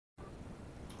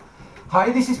Hi,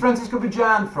 this is Francisco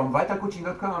Bujan from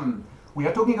vitalcoaching.com. We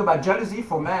are talking about jealousy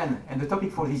for men, and the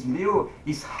topic for this video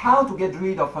is how to get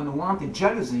rid of unwanted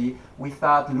jealousy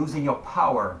without losing your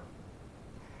power.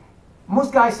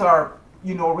 Most guys are,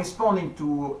 responding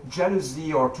to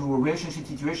jealousy or to relationship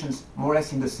situations more or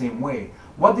less in the same way.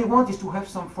 What they want is to have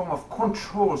some form of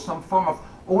control, some form of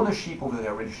ownership over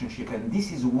their relationship, and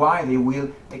this is why they will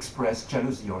express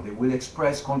jealousy or they will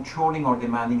express controlling or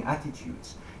demanding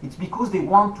attitudes. It's because they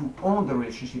want to own the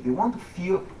relationship, they want to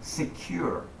feel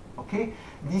secure. Okay?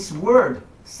 This word,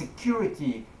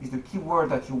 security, is the key word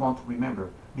that you want to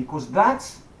remember, because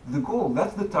that's the goal,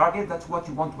 that's the target, that's what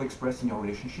you want to express in your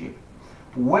relationship.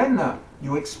 When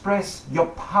you express your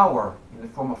power in the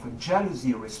form of a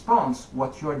jealousy response,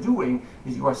 what you are doing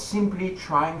is you are simply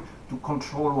trying to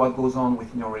control what goes on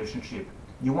within your relationship.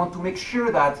 You want to make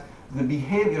sure that the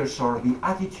behaviors or the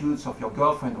attitudes of your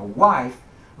girlfriend or wife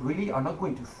really are not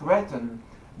going to threaten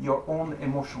your own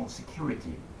emotional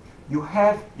security. You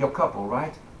have your couple,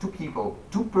 right? Two people,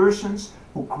 two persons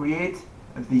who create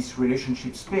this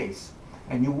relationship space.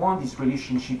 And you want this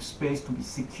relationship space to be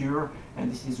secure, and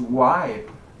this is why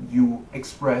you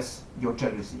express your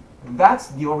jealousy. That's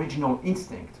the original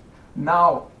instinct.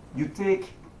 Now you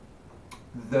take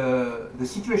the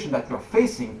situation that you are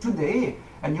facing today,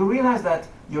 and you realize that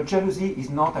your jealousy is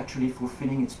not actually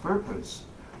fulfilling its purpose.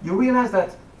 You realize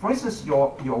that, for instance,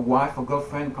 your wife or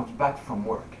girlfriend comes back from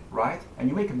work, right? And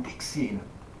you make a big scene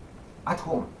at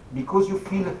home because you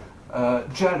feel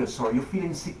jealous, or you feel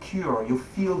insecure, or you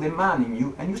feel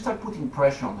demanding, and you start putting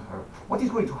pressure on her. What is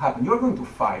going to happen? You're going to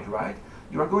fight, right?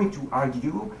 You are going to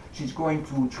argue. She's going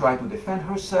to try to defend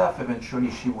herself. Eventually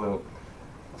she will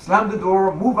slam the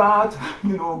door, move out,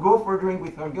 go for a drink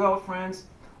with her girlfriends.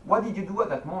 What did you do at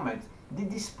that moment? Did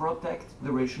this protect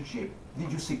the relationship?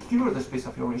 Did you secure the space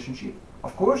of your relationship?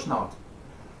 Of course not.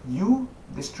 You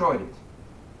destroyed it.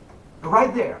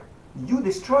 Right there. You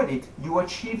destroyed it. You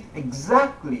achieved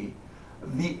exactly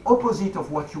the opposite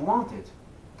of what you wanted.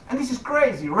 And this is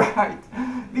crazy, right?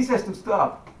 This has to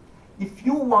stop. If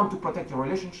you want to protect your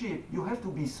relationship, you have to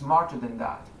be smarter than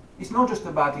that. It's not just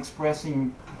about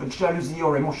expressing a jealousy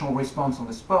or emotional response on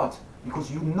the spot, because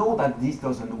you know that this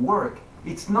doesn't work.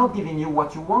 It's not giving you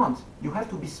what you want. You have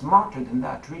to be smarter than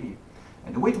that, really.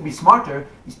 And the way to be smarter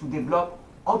is to develop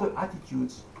other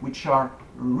attitudes which are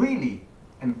really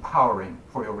empowering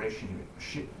for your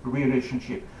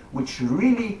relationship, which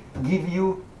really give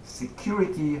you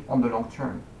security on the long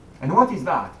term. And what is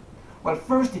that? Well,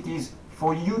 first it is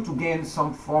for you to gain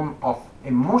some form of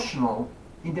emotional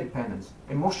independence,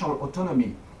 emotional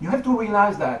autonomy. You have to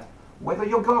realize that whether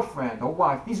your girlfriend or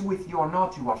wife is with you or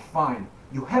not, you are fine.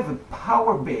 You have a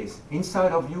power base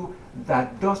inside of you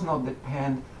that does not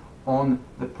depend on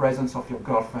the presence of your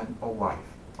girlfriend or wife.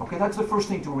 Okay, that's the first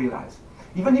thing to realize.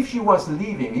 Even if she was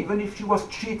leaving, even if she was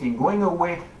cheating, going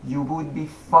away, you would be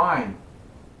fine.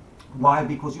 Why?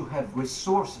 Because you have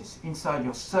resources inside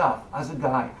yourself as a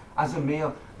guy, as a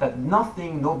male, that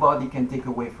nothing, nobody can take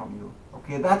away from you.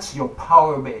 Okay, that's your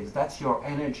power base, that's your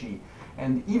energy.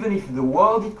 And even if the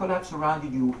world did collapse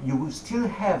around you, you will still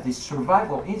have these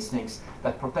survival instincts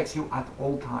that protects you at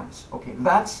all times. Okay,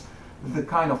 that's the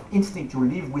kind of instinct you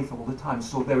live with all the time,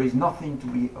 so there is nothing to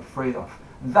be afraid of.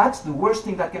 That's the worst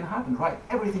thing that can happen, right?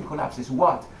 Everything collapses.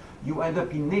 What? You end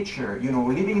up in nature,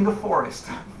 living in the forest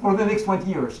for the next 20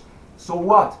 years. So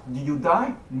what? Do you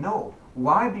die? No.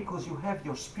 Why? Because you have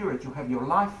your spirit, you have your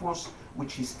life force,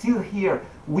 which is still here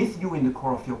with you in the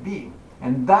core of your being.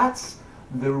 And that's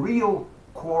the real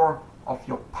core of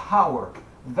your power.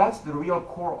 That's the real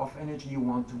core of energy you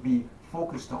want to be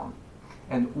focused on.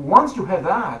 And once you have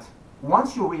that,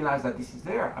 once you realize that this is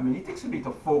there, it takes a bit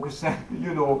of focus and,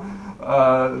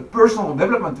 personal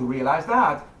development to realize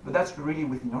that, but that's really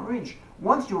within your range.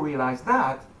 Once you realize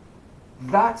that,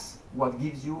 that's what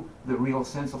gives you the real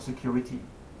sense of security.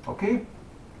 Okay?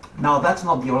 Now, that's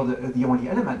not the only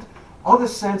element. Other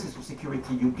senses of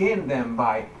security, you gain them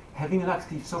by having an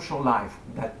active social life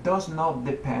that does not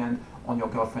depend on your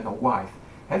girlfriend or wife.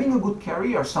 Having a good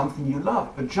career, something you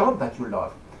love, a job that you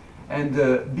love, and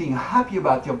being happy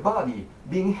about your body,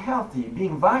 being healthy,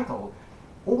 being vital,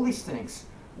 all these things.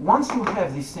 Once you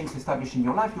have these things established in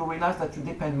your life, you realize that you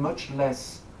depend much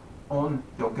less on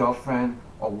your girlfriend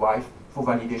or wife for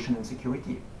validation and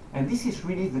security. And this is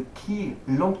really the key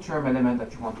long-term element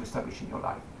that you want to establish in your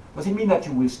life. Does it mean that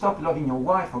you will stop loving your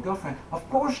wife or girlfriend? Of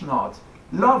course not.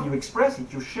 Love, you express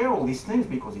it, you share all these things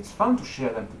because it's fun to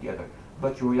share them together.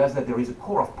 But you realize that there is a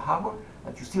core of power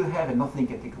that you still have and nothing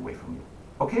can take away from you.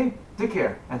 Okay? Take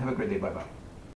care and have a great day. Bye-bye.